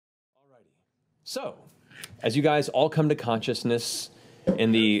So, as you guys all come to consciousness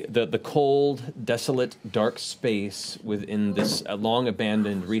in the cold, desolate, dark space within this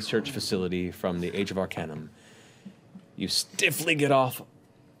long-abandoned research facility from the Age of Arcanum, you stiffly get off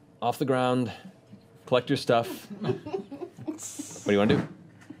the ground, collect your stuff. What do you want to do?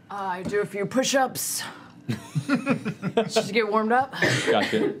 I do a few push-ups. Just to get warmed up.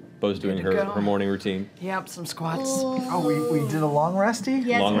 Gotcha. Bo's doing her morning routine. Yep, some squats. Oh, we did a long resty?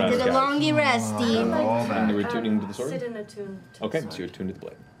 Yes, long we rest, did a longy resty. And you were tuning to the sword? Sit in a tune. Okay, so you're tuned to the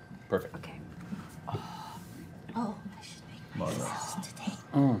blade. Perfect. Okay. Oh, I should make myself today.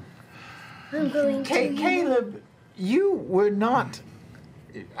 I'm going to. Caleb, you were not.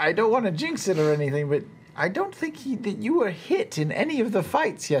 I don't want to jinx it or anything, but I don't think that you were hit in any of the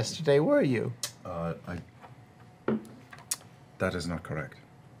fights yesterday, were you? That is not correct.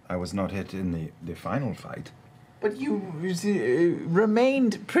 I was not hit in the final fight. But you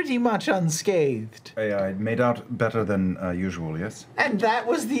remained pretty much unscathed. I made out better than usual, yes? And that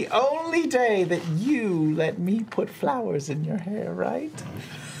was the only day that you let me put flowers in your hair, right?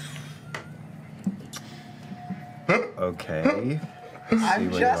 Okay.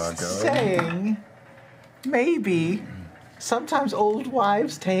 I'm just saying, maybe sometimes old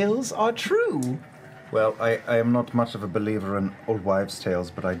wives' tales are true. Well, I am not much of a believer in old wives' tales,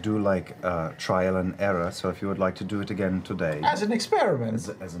 but I do like trial and error, so if you would like to do it again today... As an experiment.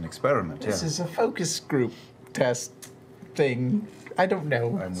 As an experiment, This is a focus group test thing. I don't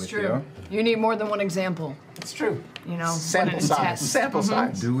know. I'm with True. you. You need more than one example. It's true. You know, Sample when it's a size. test. Sample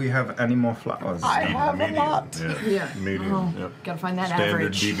size. Do we have any more flowers? I have a lot. Yeah. Medium. Yep. Gotta find that Standard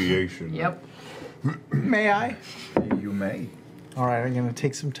average. deviation. Yep. May I? You may. All right, I'm going to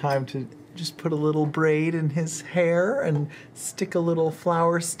take some time to just put a little braid in his hair and stick a little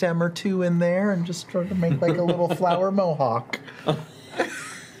flower stem or two in there and just try to make like a little flower mohawk. How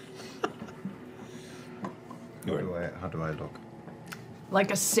do I look?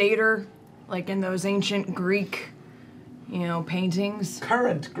 Like a satyr, like in those ancient Greek, paintings.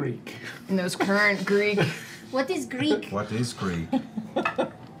 Current Greek. In those current Greek. What is Greek? What is Greek?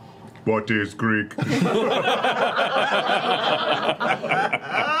 What is Greek?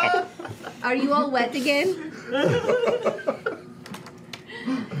 Are you all wet again?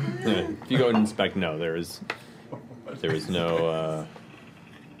 If you go and inspect, no, there is no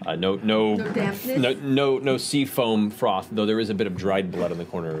dampness? no sea foam froth, though there is a bit of dried blood in the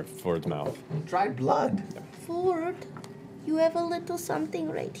corner of Ford's mouth. Dried blood? Ford, you have a little something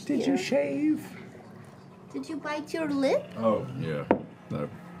right here. Did you shave? Did you bite your lip? Oh, yeah. No.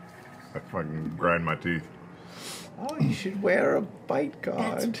 I fucking grind my teeth. Oh, you should wear a bite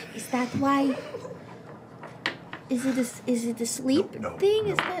guard. Is that why? Is it a sleep thing?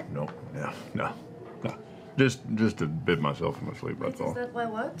 Is that? No. Just to bid myself in my sleep, that's all. Is that why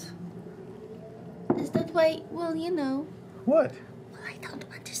what? Is that why? Well, What? Well, I don't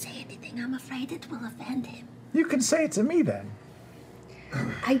want to say anything. I'm afraid it will offend him. You can say it to me then.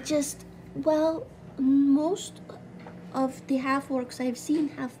 Most of the half-orcs I've seen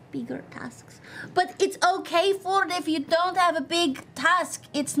have bigger tusks. But it's okay, Ford, if you don't have a big tusk.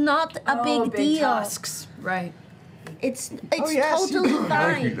 It's not a big deal. Tusks, right. It's yes, totally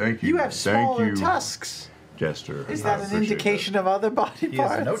fine. Thank you. You have smaller Thank you, tusks. Jester. Is I that an appreciate indication of other body He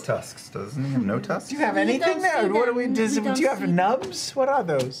parts? has no tusks, doesn't he? Have no tusks? Do you have We anything don't see there? What do we them. do? We don't Do you have see them. nubs? What are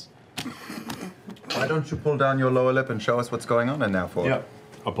those? Why don't you pull down your lower lip and show us what's going on in there for? Yeah.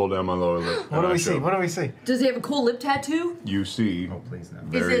 I'll pull down my lower lip. What do we see? What do we see? Does he have a cool lip tattoo? You see Oh, please no.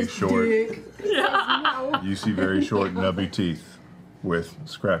 very short. No. You see very short, nubby teeth with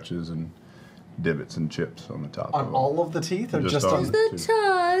scratches and divots and chips on the top. On of them. all of the teeth, or Just just on on? The Two.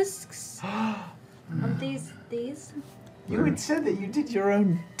 tusks. On these? You had said that you did your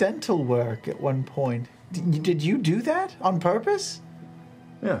own dental work at one point. Did you do that on purpose?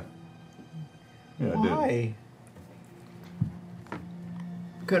 Yeah. Yeah, I did. Why?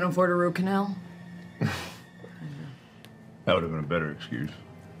 Couldn't afford a root canal? That would have been a better excuse.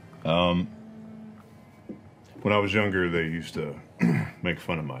 When I was younger, they used to make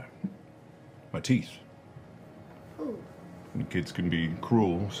fun of my teeth. And kids can be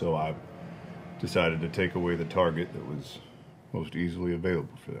cruel, so I decided to take away the target that was most easily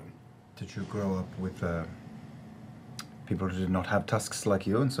available for them. Did you grow up with people who did not have tusks like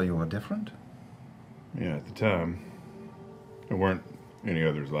you, and so you were different? Yeah, at the time, there weren't any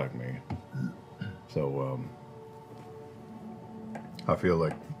others like me. So, I feel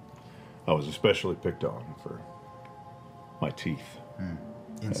like I was especially picked on for my teeth.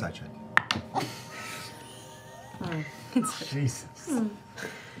 Inside check. Jesus.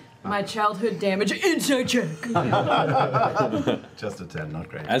 My childhood damage insight check. Just a 10, not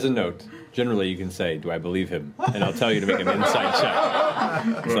great. As a note, generally you can say, "Do I believe him?" and I'll tell you to make an insight check.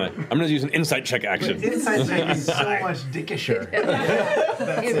 It's not, I'm going to use an insight check action. Insight check is so much dickisher.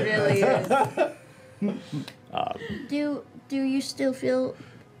 It really is. Do you still feel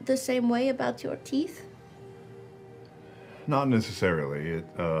the same way about your teeth? Not necessarily.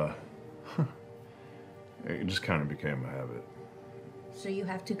 It just kind of became a habit. So you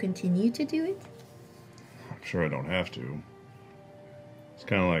have to continue to do it? I'm sure I don't have to. It's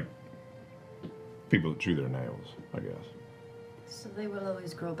kind of like people that chew their nails, I guess. So they will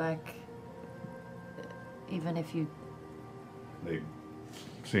always grow back, even if you... They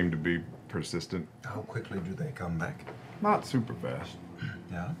seem to be persistent. How quickly do they come back? Not super fast.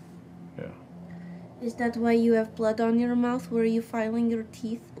 Yeah. Yeah. Is that why you have blood on your mouth? Were you filing your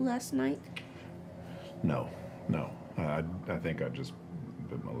teeth last night? No. I think I just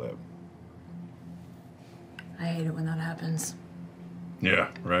bit my lip. I hate it when that happens. Yeah,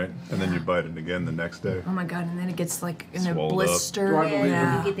 right? And then you bite it again the next day. Oh my god, and then it gets like in a Swelled up. blister.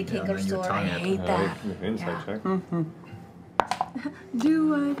 Yeah, you get the Yeah, kicker and then your sore. I tongue hate that. Insight check.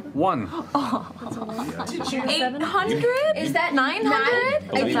 Do I? 1. Did you? 800? Is that 900?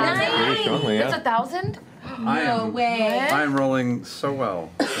 Believe pretty strongly, yeah. That's 1,000? No way. I am rolling so well.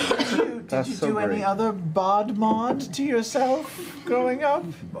 Did That's you so do any great. other bod mod to yourself growing up?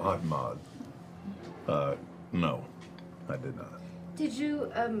 Mod. No, I did not. Did you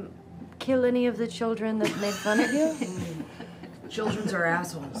kill any of the children that made fun of you? Children's are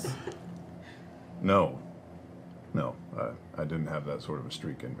assholes. No, I didn't have that sort of a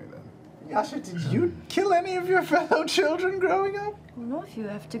streak in me then. Yasha, did you kill any of your fellow children growing up? Well, no, if you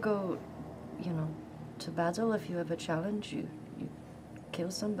have to go, you know, to battle, if you have a challenge, you kill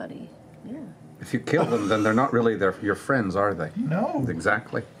somebody. Yeah. If you kill them, then they're not really your friends, are they? No.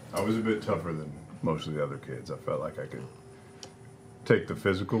 Exactly. I was a bit tougher than most of the other kids. I felt like I could take the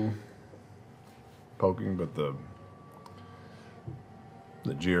physical poking, but the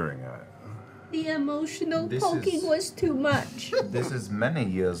jeering, The emotional This poking is- was too much. This is many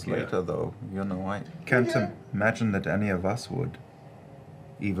years Yeah. later, though. You know, I can't imagine that any of us would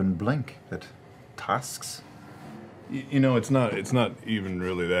even blink at TUSKS. you know, it's not even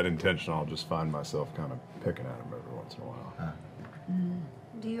really that intentional. I'll just find myself kind of picking at them every once in a while.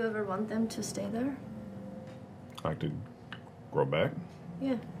 Do you ever want them to stay there? Like to grow back.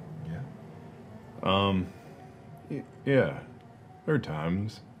 Yeah. Yeah, there are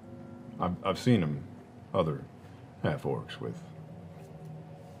times. I've seen them, other half-orcs with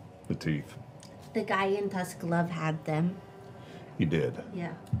the teeth. The guy in Tusk Love had them. He did.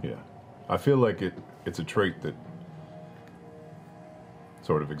 Yeah. Yeah. I feel like it's a trait that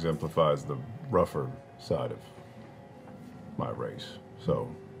sort of exemplifies the rougher side of my race. So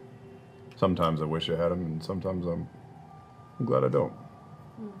sometimes I wish I had them, and sometimes I'm glad I don't.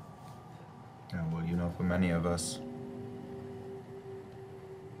 Yeah, well, you know, for many of us,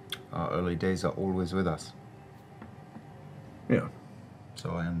 our early days are always with us. Yeah.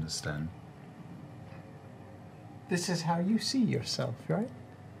 So I understand. This is how you see yourself, right?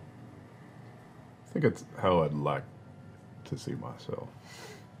 I think it's how I'd like to see myself.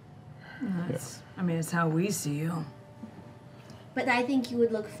 I mean, it's how we see you. But I think you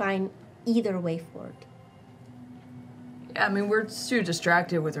would look fine either way for it. I mean, we're too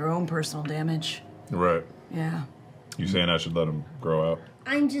distracted with our own personal damage. Right. Yeah. You saying I should let them grow out?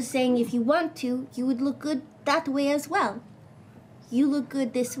 I'm just saying if you want to, you would look good that way as well. You look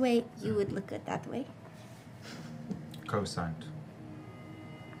good this way, you would look good that way. Co-signed.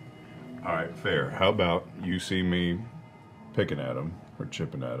 All right, fair. How about you see me picking at them or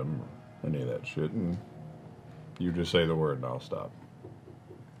chipping at them or any of that shit, and you just say the word and I'll stop.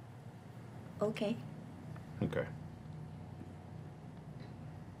 Okay. Okay.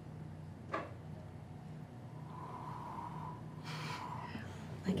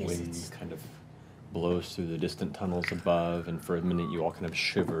 I guess Wind it's... kind of blows through the distant tunnels above, and for a minute you all kind of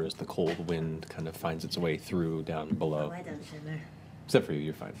shiver as the cold wind kind of finds its way through down below. Oh, I don't shiver. Except for you,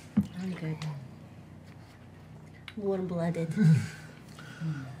 you're fine. I'm good. Warm-blooded.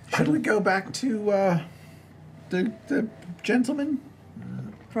 Should we go back to the gentleman?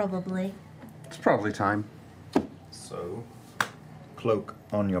 Probably. It's probably time. So, cloak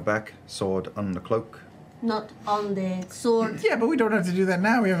on your back, sword on the cloak. Not on the sword. Yeah, but we don't have to do that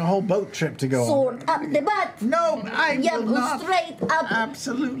now. We have a whole boat trip to go on. Sword up the butt. No, I Yeah, will not. straight up.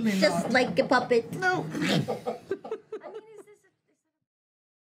 Absolutely Just not. like a puppet. No.